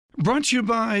Brought to you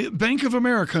by Bank of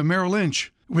America Merrill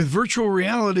Lynch. With virtual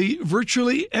reality,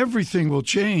 virtually everything will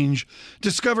change.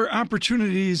 Discover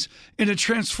opportunities in a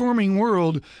transforming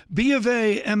world.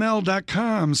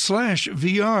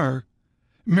 BofAML.com/VR.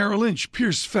 Merrill Lynch,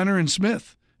 Pierce, Fenner &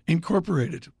 Smith,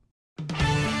 Incorporated.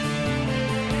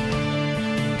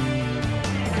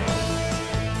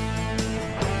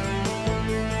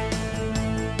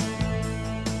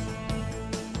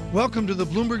 Welcome to the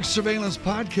Bloomberg Surveillance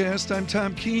Podcast. I'm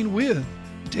Tom Keene with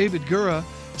David Gura.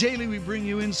 Daily, we bring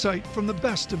you insight from the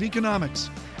best of economics,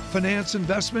 finance,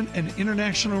 investment, and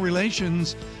international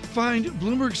relations. Find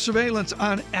Bloomberg Surveillance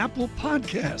on Apple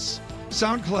Podcasts,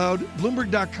 SoundCloud,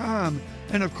 Bloomberg.com,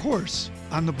 and of course,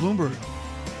 on the Bloomberg.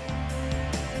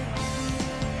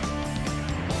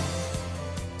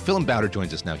 Willem Buiter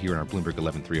joins us now here in our Bloomberg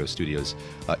 1130 studios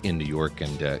in New York,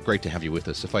 and great to have you with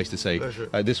us. Suffice to say,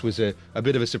 this was a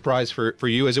bit of a surprise for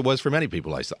you, as it was for many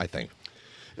people, I think.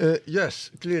 Yes,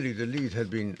 clearly the lead had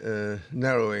been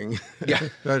narrowing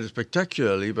rather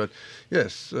spectacularly, but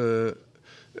yes, to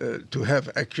have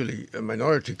actually a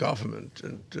minority government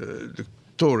and the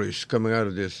Tories coming out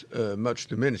of this much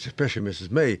diminished, especially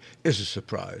Mrs. May, is a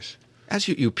surprise. As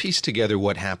you piece together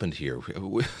what happened here,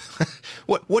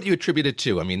 what do you attribute it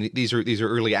to? I mean, these are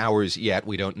early hours yet.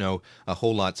 We don't know a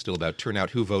whole lot still about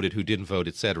turnout, who voted, who didn't vote,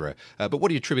 etc. But what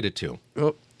do you attribute it to?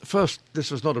 Well, first, this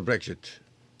was not a Brexit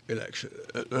election.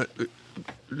 The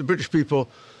British people,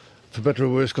 for better or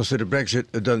worse, consider Brexit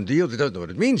a done deal. They don't know what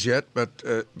it means yet, but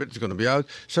it's going to be out.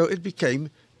 So it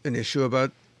became an issue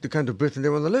about the kind of Britain they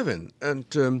want to live in.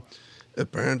 And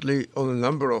apparently, on a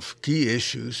number of key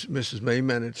issues, Mrs. May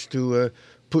managed to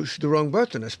push the wrong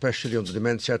button, especially on the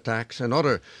dementia tax and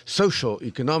other social,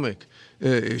 economic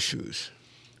issues.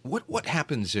 What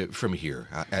happens from here,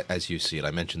 as you see it?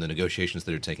 I mentioned the negotiations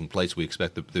that are taking place. We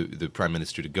expect the Prime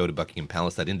Minister to go to Buckingham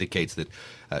Palace. That indicates that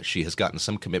she has gotten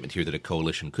some commitment here that a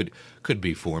coalition could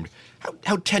be formed.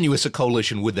 How tenuous a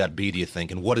coalition would that be, do you think?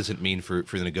 And what does it mean for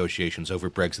the negotiations over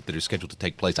Brexit that are scheduled to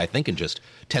take place, I think, in just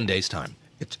 10 days' time?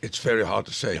 It's very hard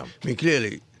to say. Yeah. I mean,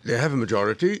 clearly, they have a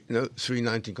majority,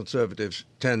 319 Conservatives,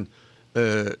 10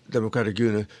 Democratic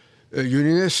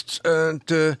Unionists, and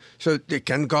so they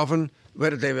can govern.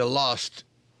 Whether they will last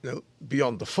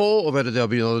beyond the fall or whether there'll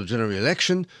be another general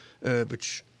election,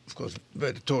 which, of course,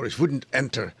 where the Tories wouldn't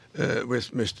enter with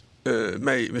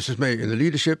Mrs. May in the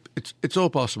leadership, it's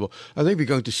all possible. I think we're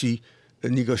going to see a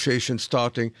negotiation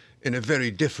starting in a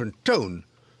very different tone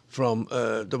from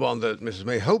the one that Mrs.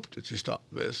 May hoped it to start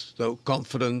with, though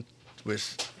confident,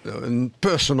 with a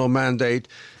personal mandate.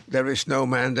 There is no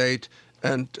mandate,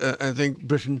 and I think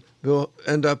Britain will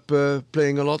end up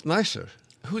playing a lot nicer.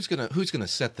 Who's gonna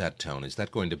set that tone? Is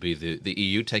that going to be the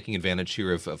EU taking advantage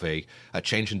here of a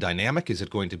change in dynamic? Is it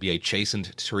going to be a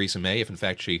chastened Theresa May if, in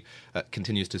fact, she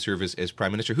continues to serve as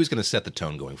Prime Minister? Who's going to set the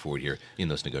tone going forward here in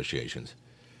those negotiations?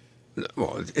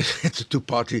 Well, it's a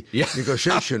two-party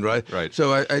negotiation, right? Right.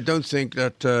 So I don't think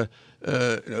that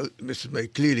Mrs. May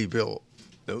clearly will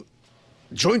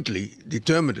jointly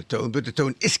determine the tone, but the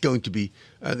tone is going to be,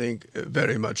 I think,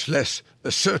 very much less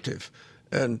assertive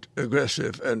and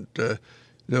aggressive, and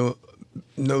no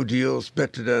deals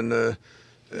better than a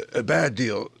bad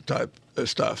deal type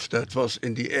stuff that was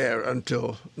in the air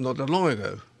until not that long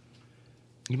ago.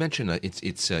 You mentioned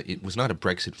it was not a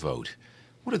Brexit vote.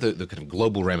 What are the kind of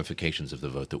global ramifications of the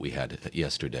vote that we had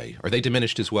yesterday? Are they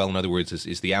diminished as well? In other words,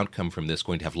 is the outcome from this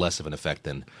going to have less of an effect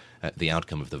than the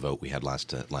outcome of the vote we had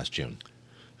last June?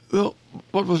 Well,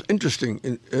 what was interesting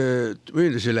in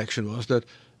this election was that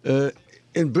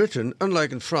in Britain,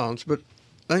 unlike in France, but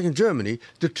like in Germany,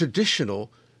 the traditional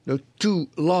two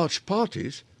large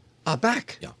parties are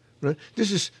back. Yeah. Right? This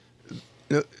is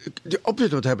the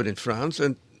opposite of what happened in France,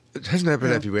 and it hasn't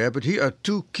happened everywhere, but here are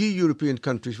two key European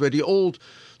countries where the old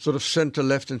sort of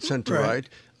center-left and center-right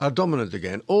are dominant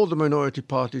again. All the minority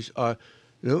parties are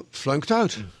flunked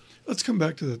out. Let's come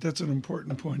back to that. That's an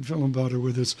important point. Willem Buiter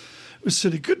with us.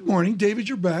 Citi. Good morning, David.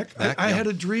 You're back. I had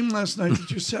a dream last night that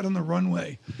you sat on the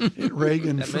runway at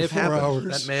Reagan for 4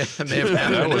 hours. That may have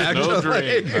happened. That was no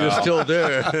dream. You're still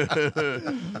there.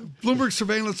 Bloomberg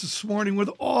Surveillance this morning with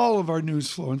all of our news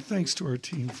flow, and thanks to our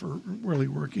team for really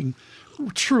working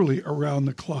truly around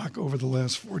the clock over the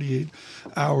last 48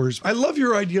 hours. I love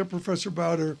your idea, Professor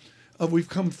Buiter, of we've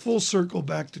come full circle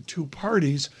back to two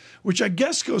parties, which I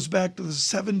guess goes back to the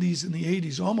 70s and the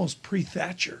 80s, almost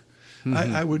pre-Thatcher.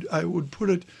 Mm-hmm. I would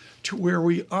put it to where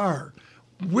we are.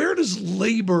 Where does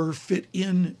labor fit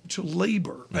into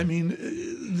labor? I mean,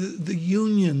 the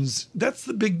unions, that's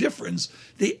the big difference.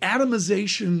 The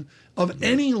atomization of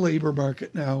any labor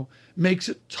market now makes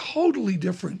it totally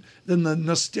different than the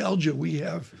nostalgia we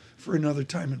have for another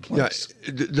time and place.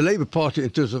 Yeah, the Labour Party, in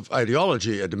terms of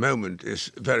ideology at the moment,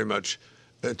 is very much,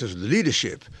 in terms of the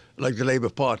leadership, like the Labour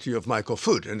Party of Michael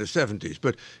Foot in the 70s.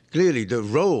 But clearly the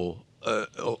role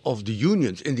of the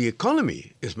unions in the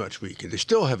economy is much weaker. They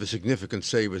still have a significant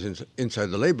say inside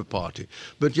the Labour Party.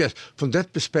 But yes, from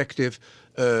that perspective,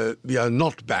 we are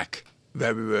not back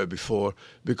where we were before,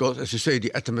 because, as you say,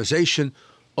 the atomization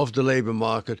of the labour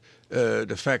market,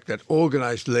 the fact that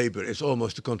organised labour is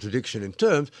almost a contradiction in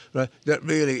terms, right, that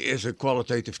really is a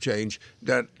qualitative change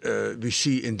that we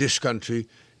see in this country,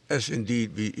 as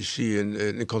indeed we see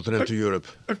in continental Europe.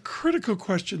 A critical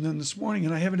question then this morning,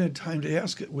 and I haven't had time to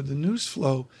ask it with the news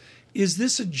flow, is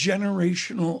this a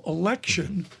generational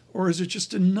election, or is it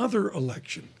just another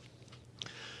election?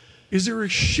 Is there a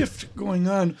shift going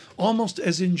on, almost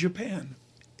as in Japan?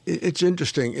 It's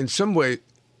interesting. In some way,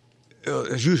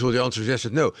 as usual, the answer is yes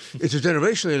and no. It's a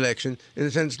generational election in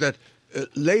the sense that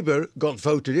Labour got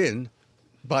voted in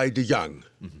by the young.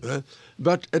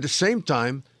 But at the same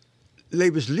time,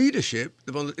 Labour's leadership,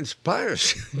 the one that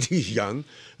inspires these young,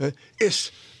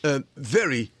 is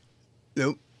very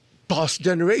past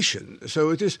generation. So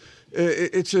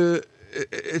it's a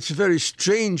very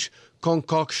strange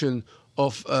concoction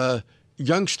of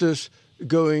youngsters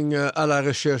going à la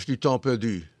recherche du temps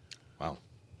perdu. Wow,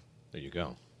 there you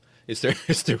go. Is there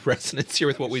resonance here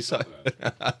with what we saw?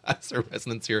 Is there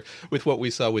resonance here with what we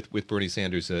saw with Bernie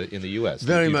Sanders in the U.S.?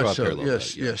 Very much so.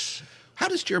 Yes, yes. How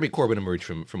does Jeremy Corbyn emerge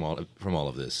from all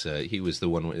of this? He was the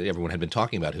one everyone had been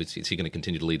talking about. Is he going to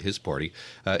continue to lead his party?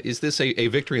 Is this a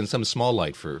victory in some small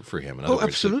light for him? In other words,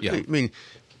 absolutely. Yeah. I mean,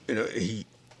 he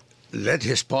led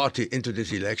his party into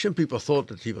this election. People thought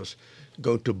that he was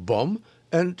going to bomb,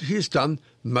 and he's done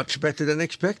much better than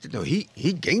expected. No,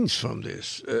 he gains from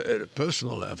this at a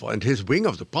personal level, and his wing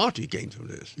of the party gains from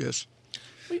this. Yes.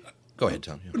 Go ahead,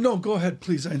 Tom. Yeah. No, go ahead,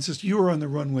 please. I insist. You were on the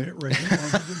runway at Reagan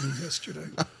longer than me yesterday.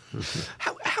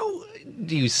 How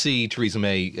do you see Theresa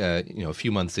May, a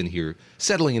few months in here,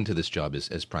 settling into this job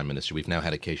as Prime Minister? We've now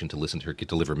had occasion to listen to her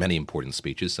deliver many important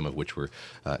speeches, some of which were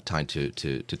tied to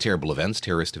terrible events,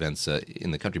 terrorist events in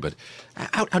the country. But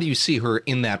how do you see her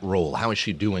in that role? How is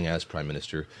she doing as Prime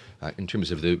Minister in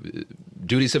terms of the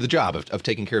duties of the job, of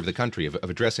taking care of the country, of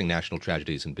addressing national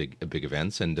tragedies and big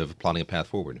events, and of plotting a path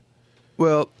forward?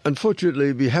 Well,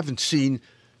 unfortunately, we haven't seen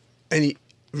any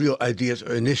real ideas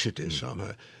or initiatives from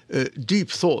her. Deep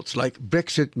thoughts like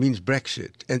Brexit means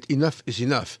Brexit and enough is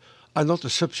enough are not a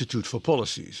substitute for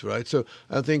policies, right? So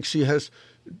I think she has,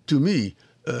 to me,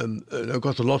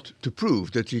 got a lot to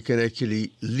prove, that she can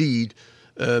actually lead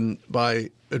by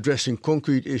addressing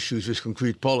concrete issues with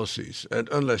concrete policies. And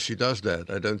unless she does that,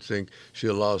 I don't think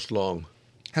she'll last long.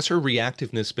 Has her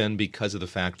reactiveness been because of the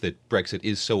fact that Brexit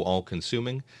is so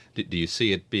all-consuming? Do you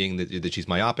see it being that she's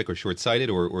myopic or short-sighted,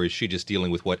 or is she just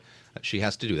dealing with what she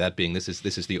has to do? That being, this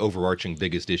is the overarching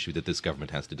biggest issue that this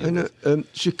government has to deal with.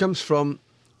 She comes from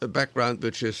a background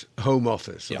which is Home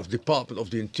Office, of Department of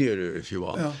the Interior, if you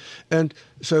want. Yeah. And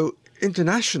so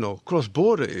international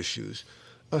cross-border issues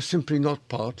are simply not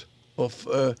part of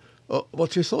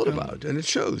what she thought about, and it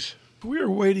shows. We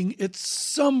are waiting. At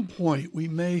some point, we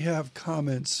may have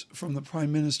comments from the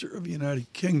Prime Minister of the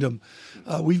United Kingdom.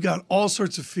 We've got all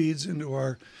sorts of feeds into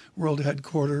our world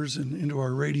headquarters and into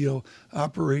our radio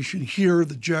operation here.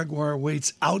 The Jaguar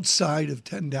waits outside of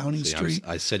 10 Downing Street.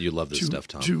 I said you love this stuff,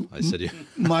 Tom. I said you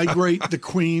migrate the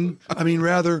Queen. I mean,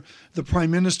 rather, the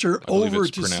Prime Minister over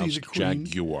to see the Queen.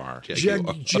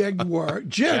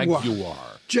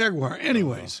 Jaguar.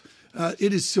 Anyways.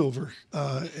 It is silver,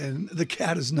 and the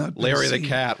cat has not been Larry seen. The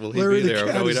cat, will he Larry be there?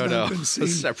 The cat no, we don't know. A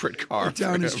separate car.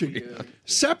 Down the street.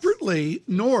 Separately,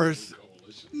 north,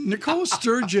 Nicole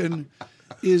Sturgeon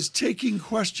is taking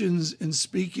questions and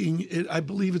speaking at, I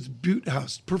believe it's Butte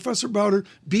House. Professor Buiter,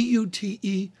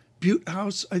 B-U-T-E, Butte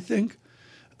House, I think,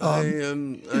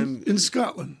 in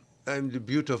Scotland. I'm the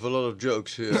Butte of a lot of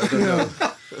jokes here. I don't know.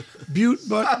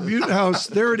 Butte House,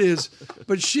 there it is.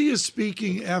 But she is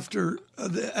speaking after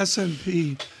the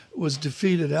SNP was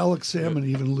defeated, Alex Salmond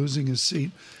even losing his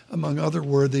seat, among other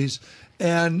worthies.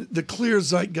 And the clear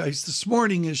zeitgeist this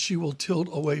morning is she will tilt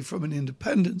away from an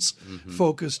independence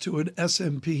focus to an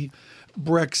SNP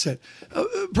Brexit.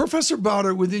 Professor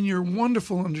Buiter, within your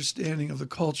wonderful understanding of the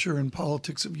culture and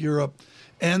politics of Europe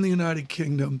and the United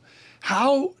Kingdom,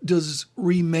 how does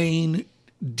Remain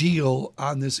deal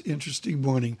on this interesting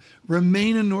morning?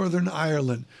 Remain in Northern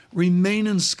Ireland, Remain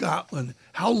in Scotland.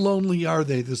 How lonely are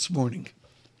they this morning?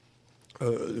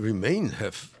 Remain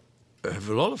have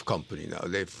a lot of company now.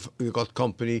 They've got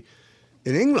company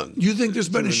in England. You think there's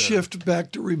been a shift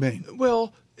back to Remain?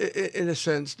 Well, in a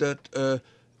sense that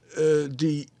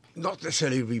the not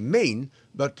necessarily remain,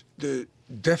 but the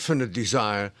definite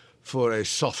desire for a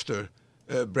softer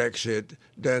Brexit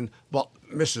than what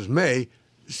Mrs. May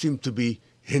seemed to be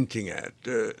hinting at.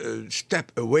 A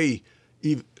step away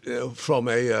from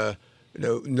a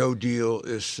no deal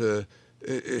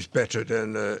is better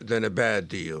than a bad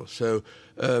deal. So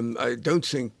I don't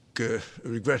think,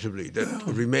 regrettably, that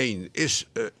Remain is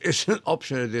an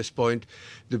option at this point.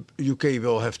 The UK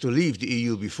will have to leave the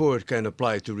EU before it can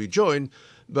apply to rejoin.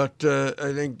 But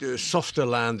I think the softer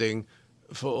landing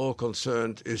for all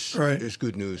concerned is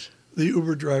good news. The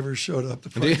Uber driver showed up. The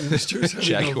Prime Minister's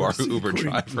Jaguar Uber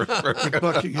driver.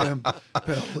 Buckingham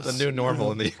Palace. The new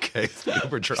normal in the UK. The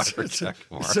Uber driver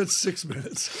Jaguar. Said 6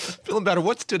 minutes. Willem Buiter,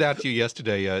 what stood out to you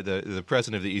yesterday? The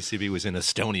president of the ECB was in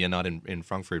Estonia, not in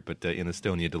Frankfurt, but in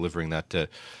Estonia, delivering that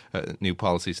new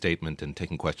policy statement and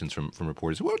taking questions from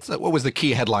reporters. What was the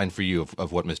key headline for you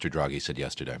of what Mr. Draghi said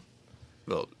yesterday?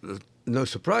 Well, no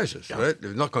surprises, right?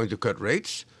 They're not going to cut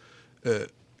rates.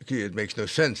 It makes no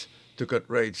sense to cut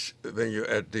rates when you're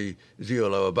at the zero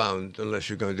lower bound unless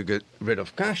you're going to get rid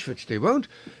of cash, which they won't.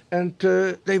 And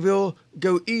they will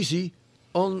go easy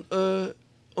on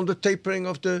the tapering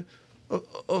of the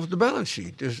balance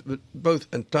sheet. It's both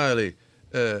entirely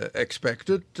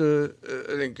expected. I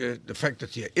think the fact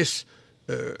that there is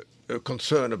a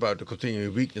concern about the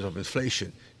continuing weakness of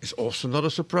inflation is also not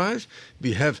a surprise.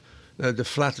 We have the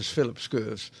flattest Phillips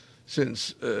curves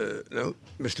since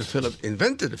Mr. Phillips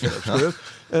invented the Phillips curve,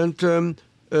 and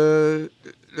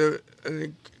I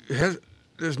think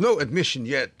there's no admission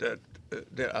yet that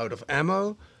they're out of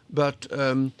ammo, but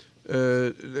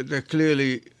they're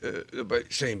clearly by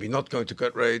saying we're not going to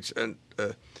cut rates and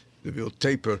we will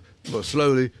taper more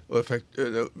slowly. Or in fact,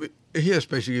 he has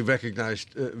basically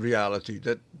recognized reality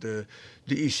that the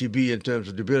ECB, in terms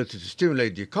of the ability to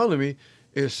stimulate the economy,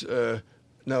 is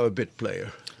now a bit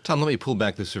player. Tom, let me pull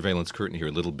back the surveillance curtain here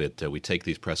a little bit. We take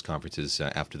these press conferences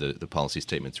after the policy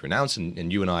statements are announced,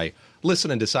 and you and I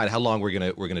listen and decide how long we're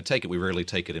going to take it. We rarely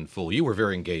take it in full. You were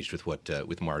very engaged with what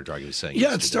Mario Draghi was saying.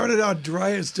 Yeah, it started out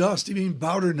dry as dust. Even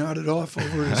Buiter nodded off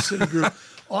over his Citigroup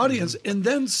audience. And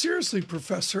then, seriously,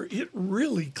 Professor, it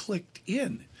really clicked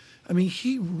in. I mean,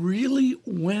 he really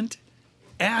went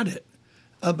at it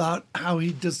about how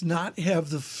he does not have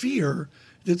the fear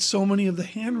that so many of the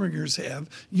hand-wringers have.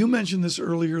 You mentioned this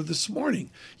earlier this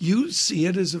morning. You see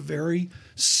it as a very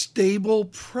stable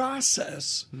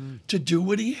process to do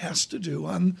what he has to do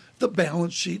on the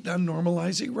balance sheet on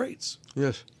normalizing rates.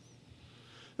 Yes.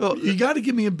 Well, you got to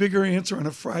give me a bigger answer on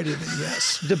a Friday than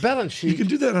yes. The balance sheet. You can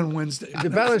do that on Wednesday. The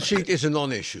balance sheet is a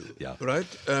non-issue, right?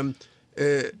 From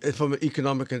an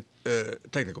economic and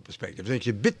technical perspective, it's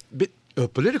a bit a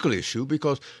political issue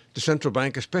because the central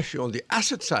bank, especially on the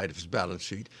asset side of its balance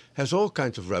sheet, has all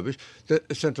kinds of rubbish that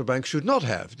the central bank should not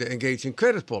have. They engage in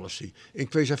credit policy, in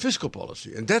quasi-fiscal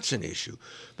policy, and that's an issue.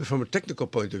 But from a technical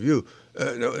point of view,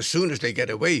 as soon as they get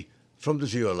away from the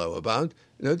zero lower bound,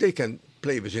 they can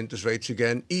play with interest rates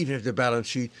again, even if the balance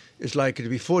sheet is likely to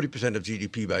be 40% of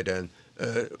GDP by then.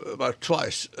 About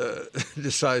twice the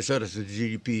size relative to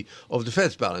the GDP of the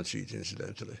Fed's balance sheet,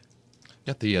 incidentally.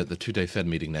 At the two-day Fed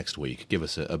meeting next week, give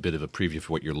us a bit of a preview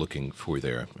for what you're looking for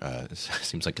there. It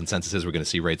seems like consensus is we're going to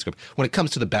see rates go up. When it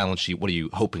comes to the balance sheet, what are you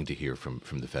hoping to hear from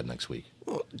the Fed next week?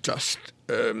 Well, just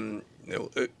a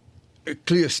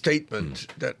clear statement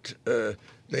that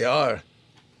they are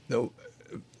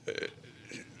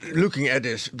looking at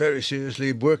this very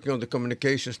seriously, working on the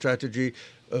communication strategy,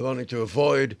 wanting to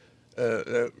avoid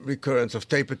the recurrence of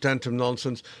taper tantrum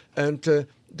nonsense, and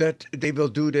that they will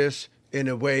do this in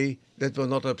a way that will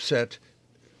not upset,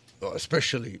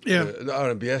 especially the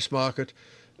RMBS market,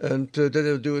 and that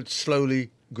they'll do it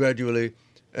slowly, gradually,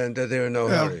 and that they're in no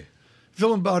hurry.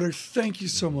 Willem Buiter, thank you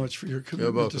so much for your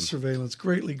commitment to surveillance.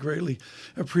 Greatly, greatly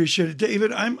appreciated.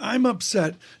 David, I'm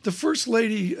upset. The First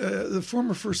Lady, the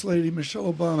former First Lady,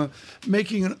 Michelle Obama,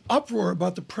 making an uproar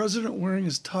about the president wearing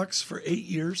his tux for 8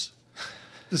 years.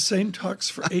 The same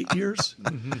tux for 8 years.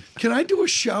 Can I do a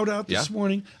shout out this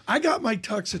morning? I got my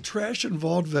tux at Trash in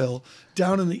Vaudeville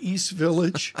down in the East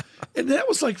Village, and that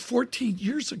was like 14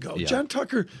 years ago. Yeah. John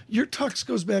Tucker, your tux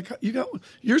goes back.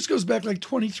 Yours goes back like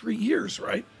 23 years,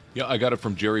 right? Yeah, I got it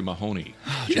from Jerry Mahoney.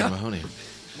 Jerry Mahoney.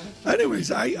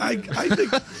 Anyways, I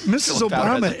think Mrs.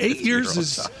 Obama, 8 years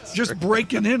is just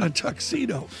breaking in a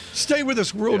tuxedo. Stay with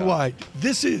us worldwide. Yeah.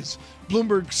 This is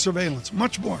Bloomberg Surveillance.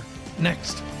 Much more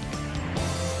next.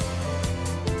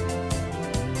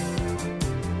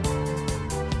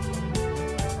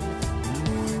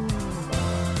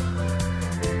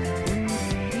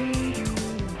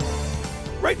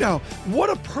 Right now, what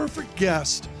a perfect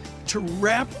guest to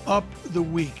wrap up the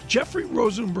week. Jeffrey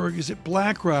Rosenberg is at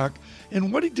BlockRock,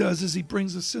 and what he does is he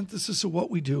brings a synthesis of what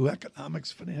we do,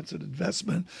 economics, finance, and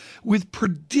investment, with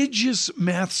prodigious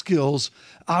math skills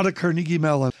out of Carnegie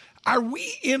Mellon. Are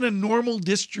we in a normal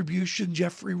distribution,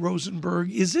 Jeffrey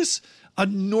Rosenberg? Is this a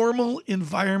normal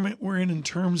environment we're in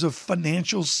terms of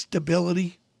financial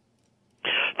stability?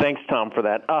 Thanks, Tom, for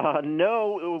that.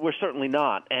 No, we're certainly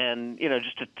not. And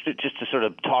just to sort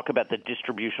of talk about the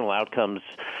distributional outcomes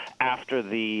after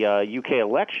the UK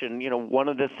election, one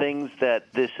of the things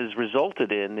that this has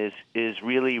resulted in is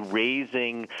really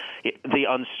raising the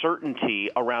uncertainty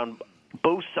around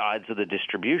both sides of the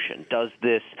distribution. Does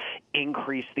this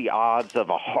increase the odds of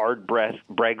a hard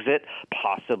Brexit?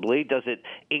 Possibly. Does it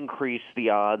increase the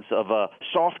odds of a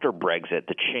softer Brexit,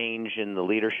 the change in the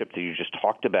leadership that you just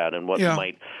talked about and what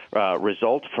might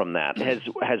result from that? Has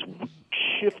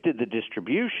shifted the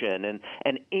distribution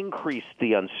and increased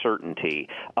the uncertainty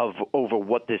over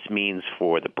what this means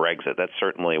for the Brexit. That's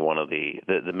certainly one of the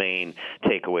main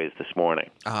takeaways this morning.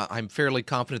 I'm fairly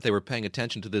confident they were paying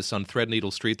attention to this on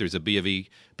Threadneedle Street. There's a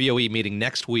BOE meeting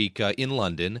next week in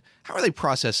London. How are they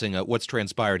processing what's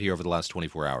transpired here over the last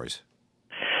 24 hours?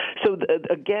 So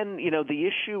again, the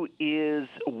issue is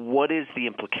what is the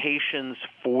implications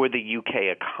for the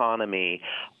UK economy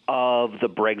of the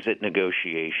Brexit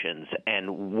negotiations,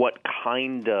 and what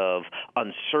kind of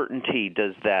uncertainty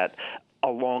does that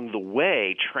along the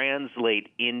way translate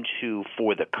into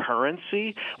for the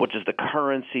currency? What does the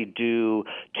currency do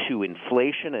to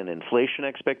inflation and inflation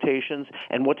expectations?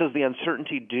 And what does the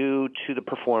uncertainty do to the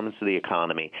performance of the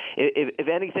economy? If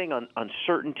anything,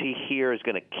 uncertainty here is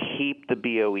going to keep the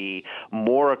BOE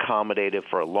more accommodative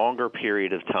for a longer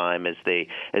period of time as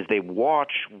they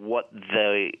watch what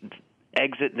the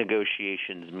exit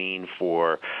negotiations mean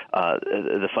for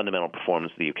the fundamental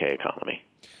performance of the UK economy.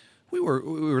 We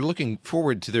were looking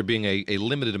forward to there being a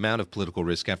limited amount of political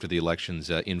risk after the elections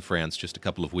in France just a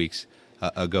couple of weeks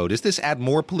ago. Does this add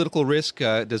more political risk?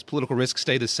 Does political risk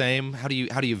stay the same? How do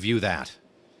you view that?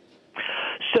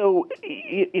 So,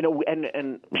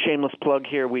 and shameless plug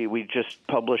here, we just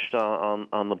published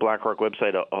on the BlackRock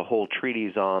website a whole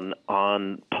treatise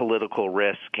on political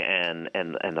risk and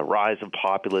the rise of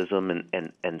populism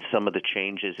and some of the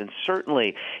changes. And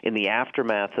certainly in the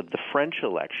aftermath of the French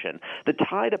election, the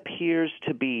tide appears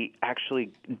to be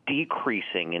actually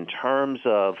decreasing in terms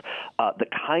of the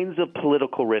kinds of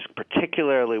political risk,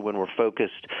 particularly when we're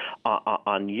focused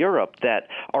on Europe, that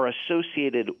are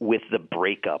associated with the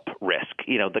breakup risk.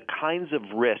 The kinds of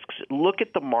risks. Look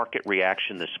at the market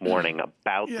reaction this morning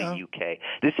about the UK.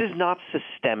 This is not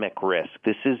systemic risk.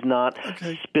 This is not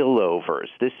spillovers.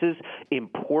 This is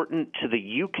important to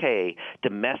the UK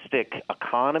domestic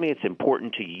economy. It's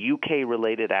important to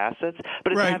UK-related assets,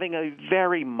 but it's having a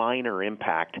very minor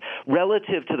impact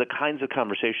relative to the kinds of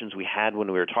conversations we had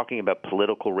when we were talking about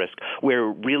political risk, where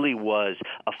it really was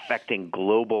affecting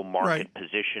global market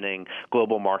positioning,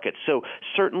 global markets. So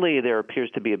certainly there appears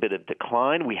to be a bit of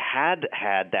decline. We had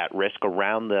that risk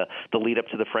around the lead up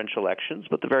to the French elections,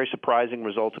 but the very surprising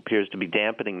result appears to be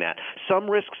dampening that. Some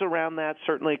risks around that,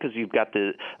 certainly, because you've got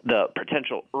the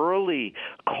potential early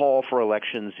call for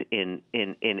elections in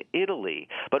Italy.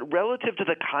 But relative to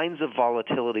the kinds of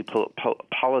volatility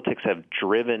politics have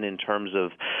driven in terms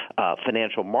of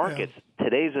financial markets,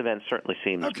 today's event certainly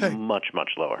seems much,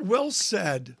 much lower. Well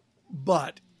said,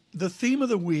 but the theme of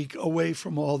the week, away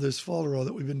from all this folderol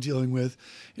that we've been dealing with,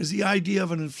 is the idea of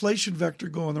an inflation vector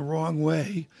going the wrong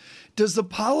way. Does the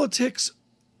politics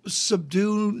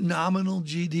subdue nominal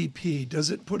GDP? Does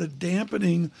it put a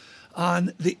dampening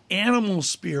on the animal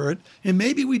spirit? And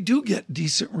maybe we do get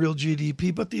decent real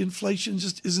GDP, but the inflation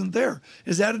just isn't there.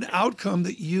 Is that an outcome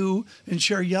that you and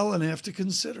Chair Yellen have to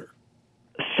consider?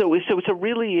 So it's a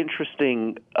really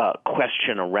interesting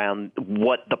question around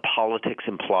what the politics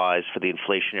implies for the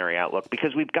inflationary outlook,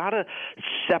 because we've got to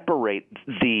separate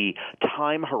the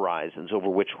time horizons over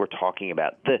which we're talking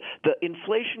about. The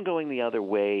inflation going the other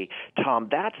way, Tom,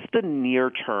 that's the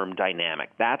near-term dynamic.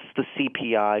 That's the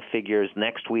CPI figures.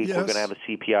 Next week we're going to have a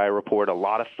CPI report, a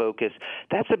lot of focus.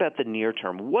 That's about the near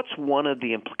term. What's one of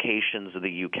the implications of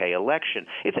the UK election?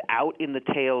 It's out in the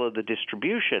tail of the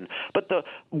distribution, but the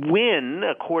win,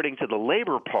 according to the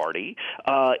Labour Party,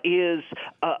 is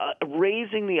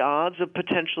raising the odds of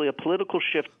potentially a political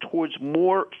shift towards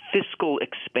more fiscal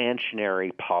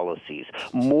expansionary policies,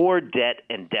 more debt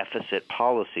and deficit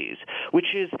policies,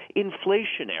 which is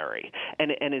inflationary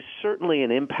and is certainly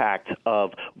an impact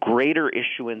of greater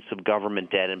issuance of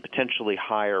government debt and potentially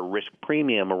higher risk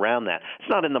premium around that. It's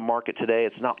not in the market today.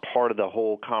 It's not part of the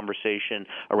whole conversation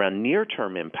around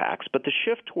near-term impacts, but the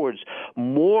shift towards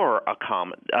more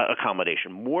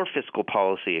accommodation, more fiscal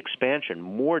policy expansion,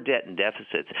 more debt and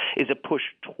deficits, is a push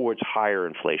towards higher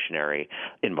inflationary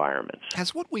environments.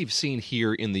 Has what we've seen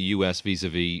here in the U.S.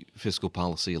 vis-a-vis fiscal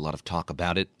policy, a lot of talk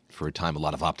about it, for a time a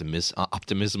lot of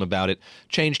optimism about it,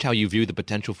 changed how you view the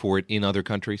potential for it in other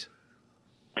countries?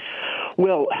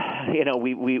 Well,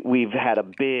 we've had a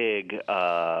big,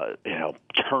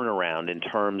 turnaround in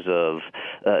terms of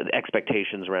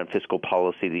expectations around fiscal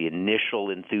policy. The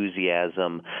initial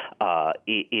enthusiasm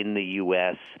in the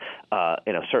U.S.,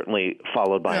 certainly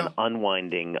followed by an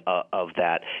unwinding of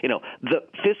that. The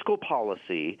fiscal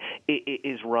policy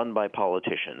is run by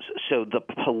politicians, so the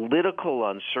political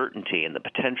uncertainty and the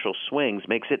potential swings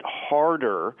makes it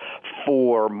harder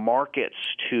for markets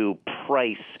to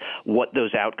price what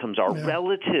those outcomes are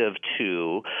relative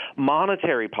to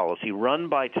monetary policy run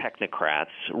by technocrats,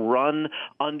 run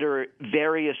under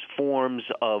various forms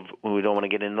of, we don't want to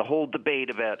get into the whole debate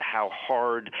about how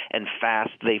hard and fast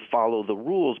they follow the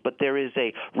rules, but there is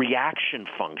a reaction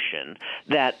function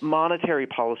that monetary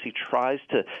policy tries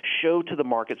to show to the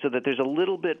market so that there's a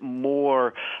little bit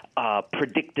more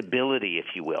predictability,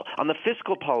 if you will. On the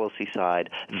fiscal policy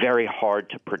side, very hard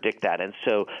to predict that. And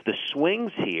so the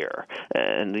swings here,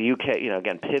 and the UK,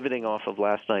 again, pivoting off of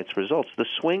last night's results, the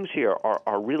swings here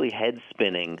are really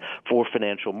head-spinning for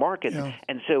financial markets,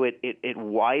 and so it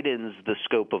widens the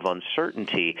scope of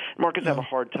uncertainty. Markets have a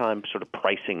hard time sort of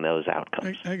pricing those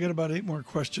outcomes. I got about 8 more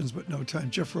questions, but no time.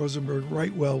 Jeff Rosenberg,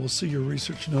 Wright, we'll see your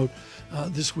research note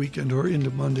this weekend or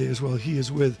into Monday as well. He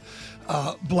is with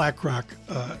BlackRock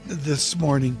this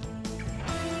morning.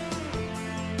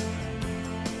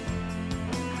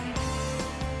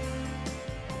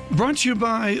 Brought to you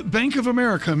by Bank of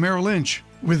America Merrill Lynch.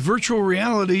 With virtual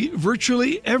reality,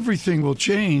 virtually everything will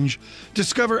change.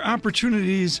 Discover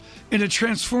opportunities in a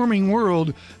transforming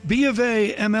world.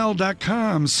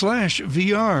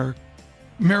 BofAML.com/VR.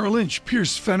 Merrill Lynch,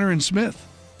 Pierce, Fenner & Smith,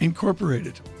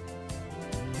 Incorporated.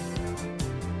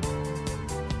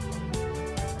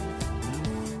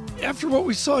 After what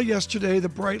we saw yesterday, the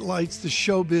bright lights, the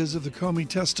showbiz of the Comey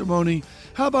testimony,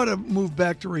 how about a move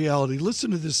back to reality?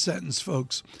 Listen to this sentence,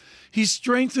 folks. He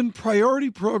strengthened priority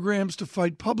programs to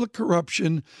fight public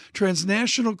corruption,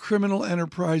 transnational criminal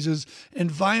enterprises,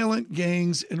 and violent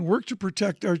gangs, and work to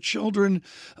protect our children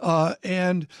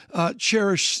and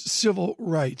cherish civil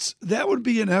rights. That would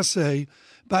be an essay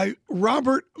by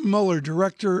Robert Mueller,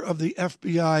 director of the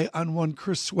FBI, on one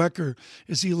Chris Swecker,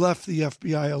 as he left the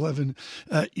FBI 11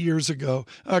 years ago.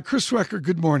 Chris Swecker,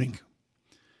 good morning.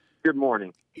 Good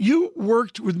morning. You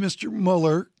worked with Mr.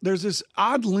 Mueller. There's this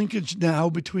odd linkage now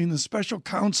between the special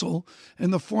counsel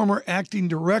and the former acting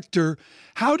director.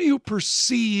 How do you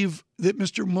perceive that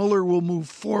Mr. Mueller will move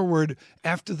forward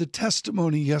after the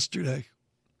testimony yesterday?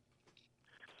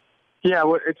 Yeah,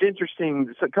 well, it's interesting.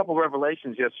 There's a couple of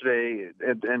revelations yesterday,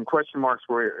 and questions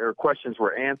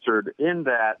were answered in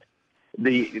that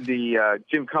the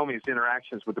Jim Comey's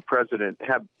interactions with the president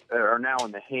are now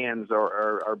in the hands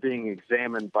or are being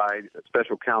examined by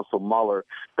special counsel Mueller.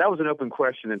 That was an open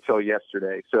question until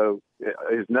yesterday. So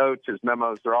his notes, his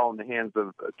memos, they're all in the hands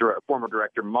of former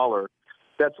director Mueller.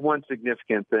 That's one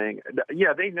significant thing.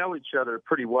 Yeah, they know each other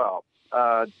pretty well.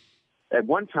 At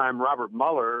one time, Robert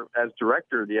Mueller, as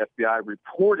director of the FBI,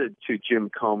 reported to Jim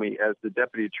Comey as the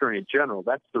deputy attorney general.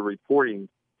 That's the reporting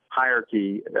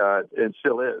hierarchy, and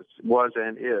still was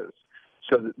and is.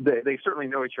 So they certainly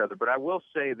know each other. But I will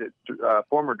say that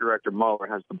former director Mueller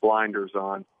has the blinders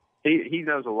on. He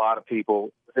knows a lot of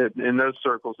people. In those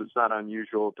circles, it's not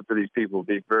unusual for these people to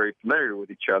be very familiar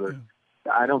with each other.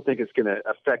 Yeah. I don't think it's going to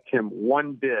affect him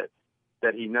one bit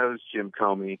that he knows Jim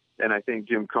Comey, and I think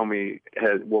Jim Comey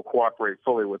will cooperate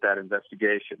fully with that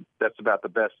investigation. That's about the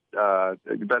best,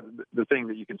 the thing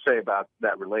that you can say about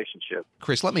that relationship.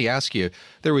 Chris, let me ask you,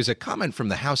 there was a comment from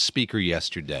the House Speaker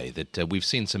yesterday that we've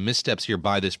seen some missteps here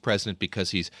by this president because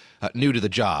he's new to the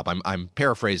job. I'm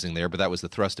paraphrasing there, but that was the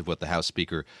thrust of what the House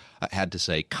Speaker had to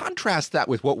say. Contrast that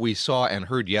with what we saw and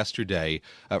heard yesterday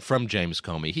from James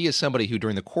Comey. He is somebody who,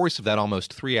 during the course of that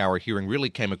almost 3-hour hearing, really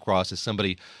came across as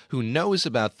somebody who knows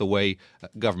about the way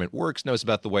government works, knows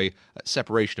about the way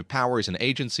separation of powers and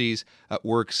agencies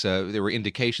works. There were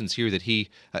indications here that he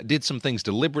did some things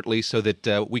deliberately so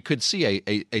that we could see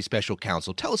a special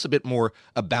counsel. Tell us a bit more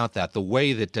about that, the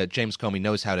way that James Comey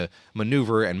knows how to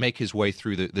maneuver and make his way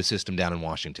through the system down in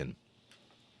Washington.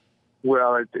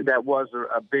 Well, that was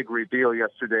a big reveal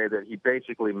yesterday that he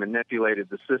basically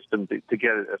manipulated the system to get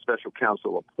a special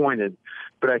counsel appointed.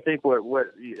 But I think what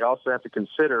you also have to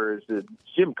consider is that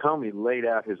Jim Comey laid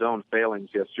out his own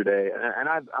failings yesterday, and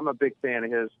I'm a big fan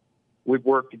of his. We've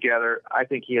worked together. I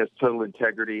think he has total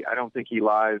integrity. I don't think he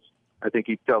lies. I think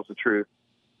he tells the truth.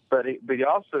 but he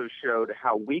also showed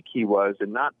how weak he was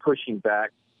in not pushing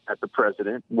back at the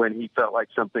president when he felt like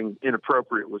something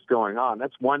inappropriate was going on.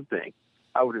 That's one thing.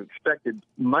 I would have expected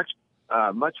much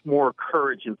more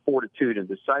courage and fortitude and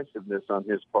decisiveness on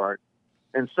his part.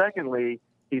 And secondly,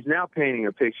 he's now painting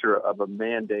a picture of a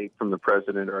mandate from the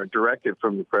president or a directive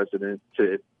from the president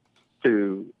to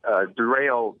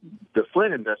derail the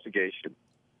Flynn investigation.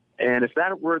 And if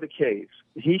that were the case,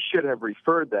 he should have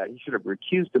referred that. He should have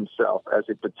recused himself as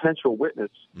a potential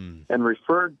witness and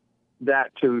referred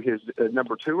that to his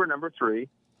number 2 or number 3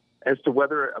 as to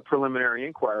whether a preliminary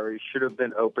inquiry should have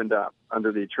been opened up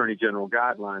under the Attorney General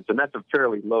guidelines. And that's a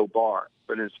fairly low bar.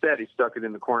 But instead, he stuck it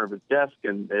in the corner of his desk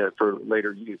and for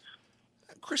later use.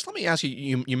 Chris, let me ask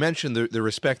you, you mentioned the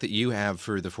respect that you have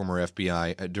for the former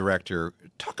FBI director.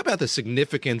 Talk about the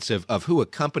significance of who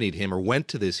accompanied him or went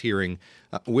to this hearing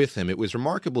with him. It was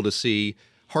remarkable to see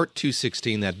Hart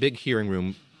 216, that big hearing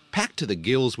room, packed to the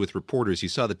gills with reporters. You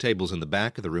saw the tables in the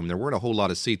back of the room. There weren't a whole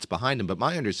lot of seats behind him, but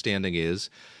my understanding is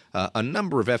a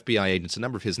number of FBI agents, a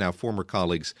number of his now former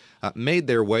colleagues, made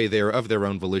their way there of their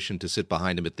own volition to sit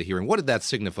behind him at the hearing. What did that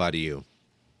signify to you?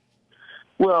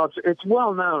 Well, it's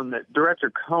well known that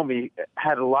Director Comey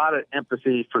had a lot of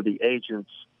empathy for the agents.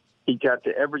 He got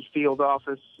to every field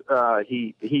office.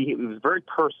 He was very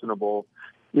personable.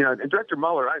 You know, and Director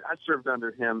Mueller, I served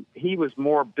under him. He was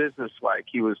more businesslike.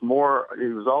 He was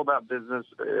all about business,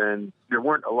 and there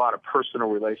weren't a lot of personal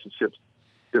relationships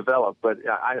developed. But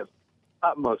I have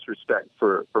utmost respect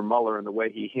for Mueller and the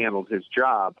way he handled his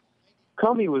job.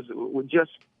 Comey was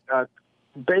just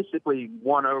basically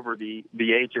won over the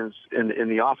agents in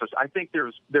the office. I think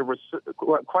there was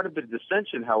quite a bit of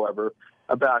dissension, however,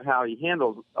 about how he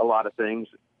handled a lot of things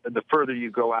the further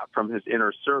you go out from his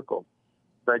inner circle.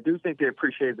 But I do think they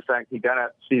appreciated the fact he got out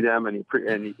to see them, and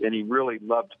he really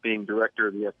loved being director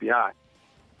of the FBI.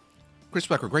 Chris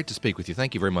Swecker, great to speak with you.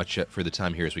 Thank you very much for the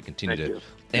time here as we continue to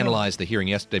analyze the hearing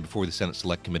yesterday before the Senate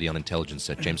Select Committee on Intelligence.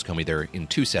 James Comey there in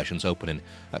 2 sessions, open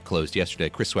and closed yesterday.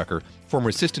 Chris Swecker, former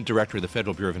Assistant Director of the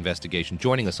Federal Bureau of Investigation,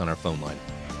 joining us on our phone line.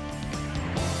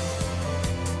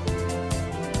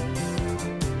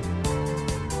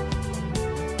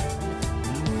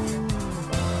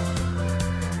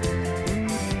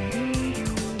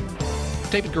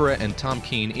 David Gura and Tom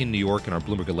Keene in New York in our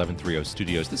Bloomberg 1130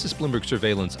 studios. This is Bloomberg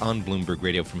Surveillance on Bloomberg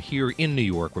Radio. From here in New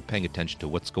York, we're paying attention to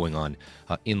what's going on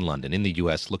in London, in the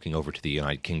U.S., looking over to the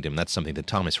United Kingdom. That's something that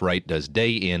Thomas Wright does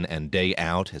day in and day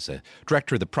out as a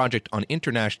director of the Project on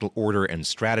International Order and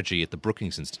Strategy at the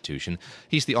Brookings Institution.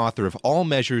 He's the author of All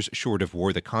Measures Short of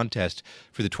War, The Contest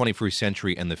for the 21st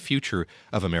Century and the Future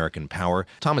of American Power.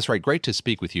 Thomas Wright, great to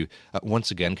speak with you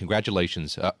once again.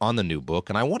 Congratulations on the new book.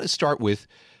 And I want to start with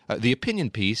the opinion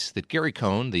piece that Gary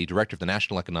Cohn, the director of the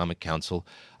National Economic Council,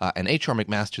 and H.R.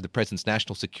 McMaster, the president's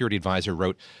national security advisor,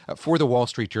 wrote for the Wall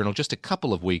Street Journal just a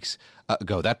couple of weeks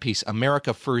ago. That piece,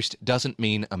 America First Doesn't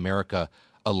Mean America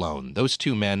Alone. Those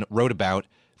two men wrote about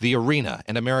the arena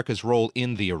and America's role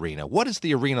in the arena. What does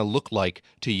the arena look like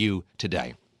to you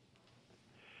today?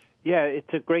 Yeah,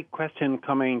 it's a great question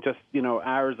coming just,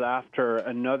 hours after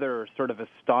another sort of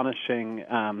astonishing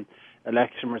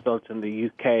election results in the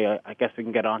UK. I guess we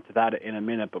can get onto that in a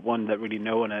minute, but one that really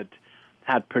no one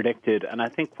had predicted. And I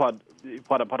think what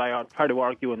I try to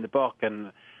argue in the book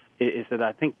is that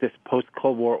I think this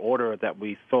post-Cold War order that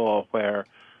we saw, where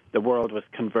the world was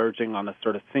converging on a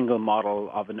sort of single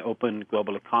model of an open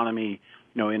global economy,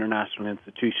 international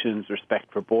institutions,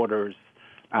 respect for borders,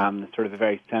 sort of a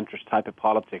very centrist type of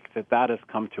politics, that has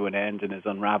come to an end and is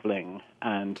unraveling.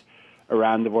 And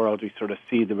around the world, we sort of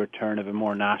see the return of a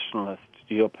more nationalist,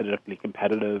 geopolitically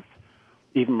competitive,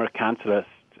 even mercantilist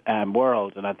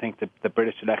world. And I think that the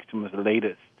British election was the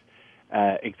latest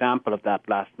example of that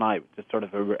last night, just sort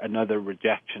of another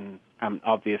rejection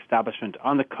of the establishment.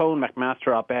 On the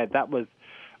Cohn-McMaster op-ed, that was,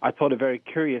 I thought, a very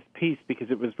curious piece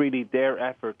because it was really their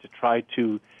effort to try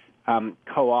to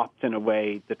co-opt, in a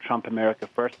way, the Trump America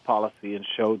First policy and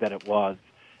show that it was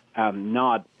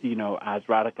not, as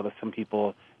radical as some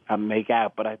people make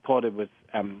out. But I thought it was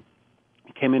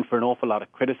came in for an awful lot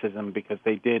of criticism because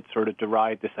they did sort of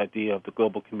deride this idea of the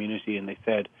global community, and they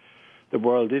said the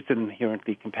world is an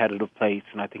inherently competitive place,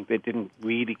 and I think they didn't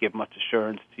really give much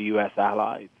assurance to U.S.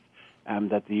 allies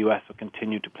that the U.S. will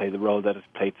continue to play the role that it's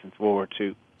played since World War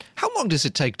II. How long does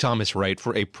it take, Thomas Wright,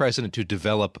 for a president to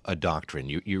develop a doctrine?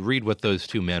 You read what those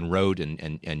two men wrote,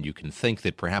 and you can think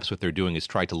that perhaps what they're doing is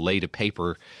try to lay to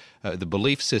paper the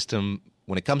belief system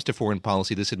when it comes to foreign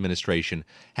policy this administration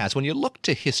has. When you look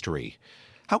to history,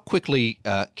 how quickly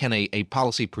can a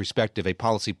policy perspective, a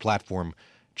policy platform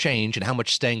change, and how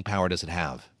much staying power does it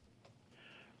have?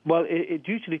 Well, it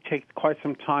usually takes quite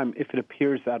some time, if it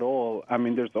appears at all. I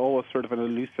mean, there's always sort of an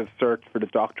elusive search for the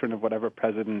doctrine of whatever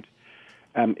president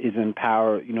is in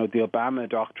power. You know, the Obama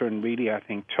doctrine really, I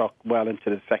think, took well into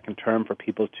the second term for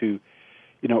people to,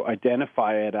 you know,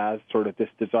 identify it as sort of this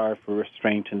desire for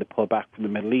restraint and to pull back from the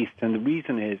Middle East. And the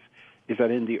reason is that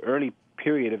in the early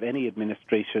period of any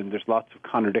administration, there's lots of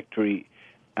contradictory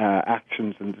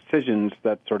actions and decisions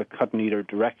that sort of cut in either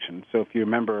direction. So if you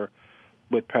remember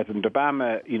with President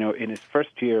Obama, you know, in his first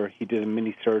year, he did a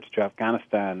mini surge to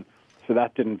Afghanistan. So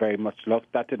that didn't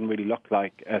really look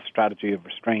like a strategy of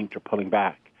restraint or pulling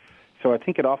back. So I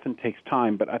think it often takes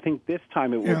time, but I think this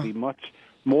time it will be much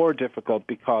more difficult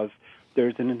because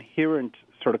there's an inherent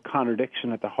sort of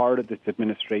contradiction at the heart of this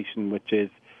administration, which is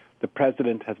the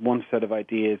president has one set of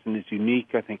ideas and is unique,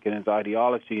 I think, in his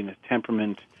ideology and his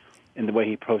temperament, in the way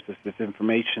he processes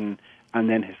information, and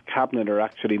then his cabinet are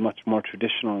actually much more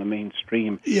traditional and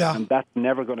mainstream. Yeah. And that's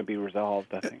never going to be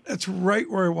resolved, I think. That's right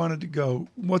where I wanted to go.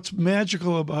 What's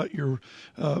magical about your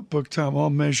book, Tom, All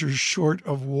Measures Short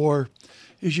of War,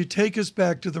 is you take us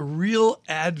back to the real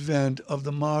advent of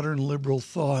the modern liberal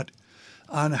thought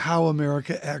on how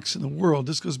America acts in the world.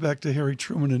 This goes back to Harry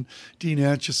Truman and Dean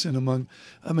Acheson,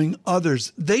 among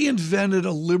others. They invented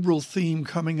a liberal theme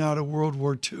coming out of World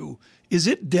War II. Is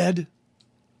it dead?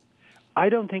 I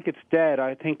don't think it's dead.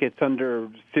 I think it's under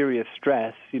serious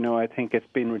stress. You know, I think it's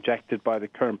been rejected by the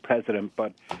current president.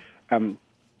 But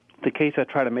the case I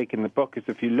try to make in the book is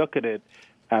if you look at it,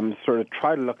 sort of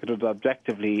try to look at it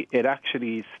objectively, it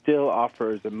actually still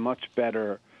offers a much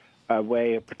better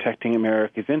way of protecting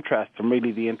America's interests and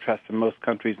really the interests of most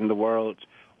countries in the world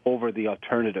over the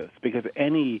alternatives. Because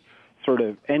any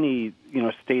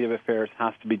state of affairs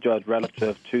has to be judged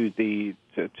relative to the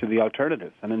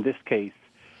alternatives. And in this case,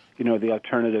 you know, the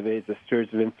alternative is a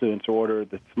series of influence order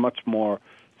that's much more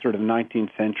sort of 19th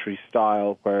century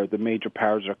style, where the major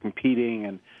powers are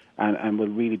competing and will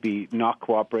really be not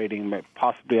cooperating,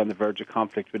 possibly on the verge of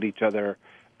conflict with each other.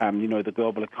 You know, the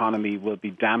global economy will be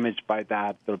damaged by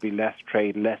that. There'll be less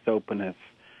trade, less openness.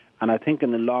 And I think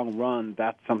in the long run,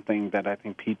 that's something that I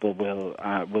think people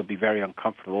will be very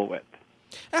uncomfortable with.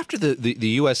 After the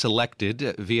U.S.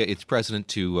 elected via its president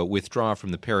to withdraw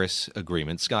from the Paris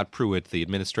Agreement, Scott Pruitt, the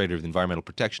administrator of the Environmental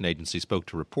Protection Agency, spoke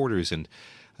to reporters and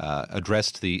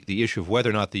addressed the issue of whether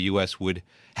or not the U.S. would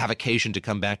have occasion to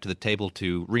come back to the table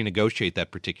to renegotiate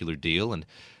that particular deal. And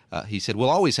he said, we'll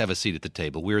always have a seat at the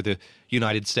table. We're the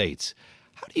United States.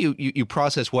 How do you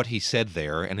process what he said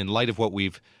there? And in light of what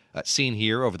we've seen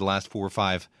here over the last 4 or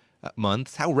 5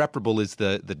 months, how reparable is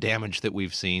the damage that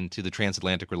we've seen to the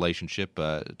transatlantic relationship,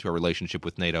 to our relationship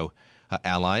with NATO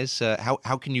allies? How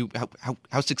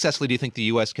successfully do you think the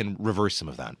U.S. can reverse some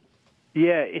of that?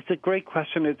 Yeah, it's a great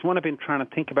question. It's one I've been trying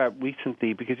to think about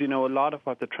recently because, you know, a lot of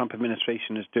what the Trump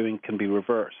administration is doing can be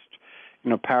reversed. You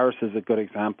know, Paris is a good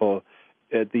example.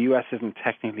 The U.S. isn't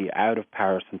technically out of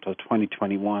Paris until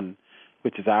 2021,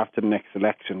 which is after the next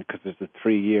election, because there's a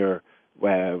 3-year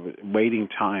waiting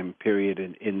time period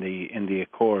in the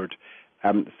accord.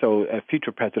 So a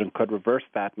future president could reverse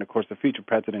that, and of course, the future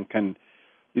president can,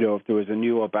 you know, if there was a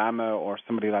new Obama or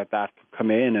somebody like that, could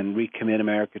come in and recommit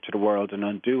America to the world and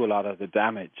undo a lot of the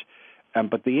damage.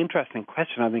 But the interesting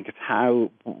question, I think, is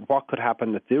what could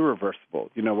happen that's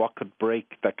irreversible? You know, what could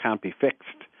break that can't be fixed?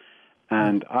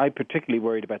 And I'm particularly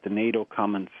worried about the NATO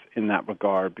comments in that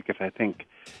regard because I think,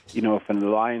 you know, if an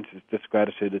alliance is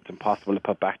discredited, it's impossible to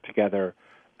put back together.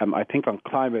 I think on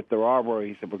climate, there are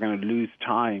worries that we're going to lose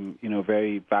time, you know,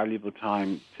 very valuable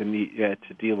time to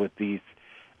deal with these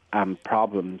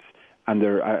problems. And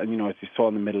there, you know, as you saw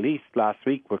in the Middle East last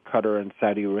week with Qatar and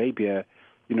Saudi Arabia,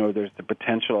 you know, there's the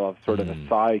potential of sort of a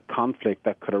side conflict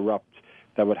that could erupt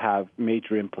that would have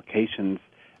major implications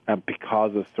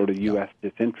because of sort of U.S.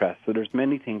 disinterest. So there's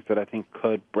many things that I think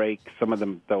could break. Some of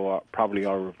them, though, probably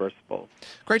are reversible.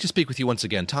 Great to speak with you once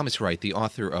again. Thomas Wright, the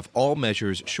author of All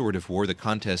Measures Short of War, The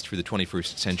Contest for the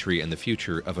 21st Century and the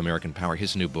Future of American Power.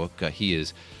 His new book. He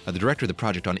is the director of the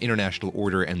Project on International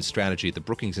Order and Strategy at the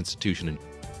Brookings Institution.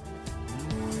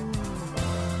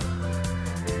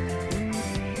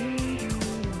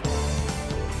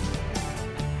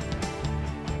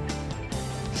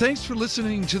 Thanks for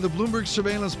listening to the Bloomberg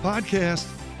Surveillance Podcast.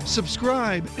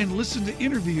 Subscribe and listen to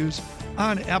interviews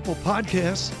on Apple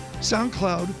Podcasts,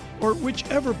 SoundCloud, or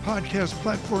whichever podcast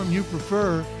platform you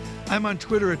prefer. I'm on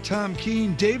Twitter at Tom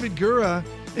Keene. David Gura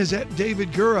is at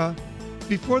David Gura.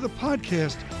 Before the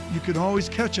podcast, you can always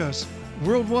catch us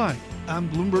worldwide on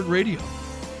Bloomberg Radio.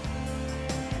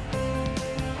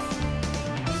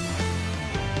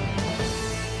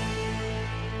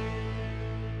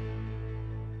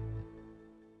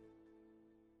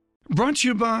 Brought to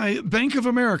you by Bank of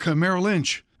America Merrill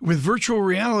Lynch. With virtual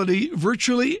reality,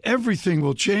 virtually everything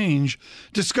will change.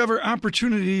 Discover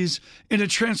opportunities in a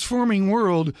transforming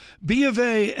world.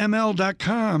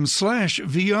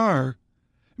 BofAML.com/VR.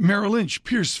 Merrill Lynch,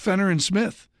 Pierce, Fenner &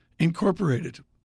 Smith, Incorporated.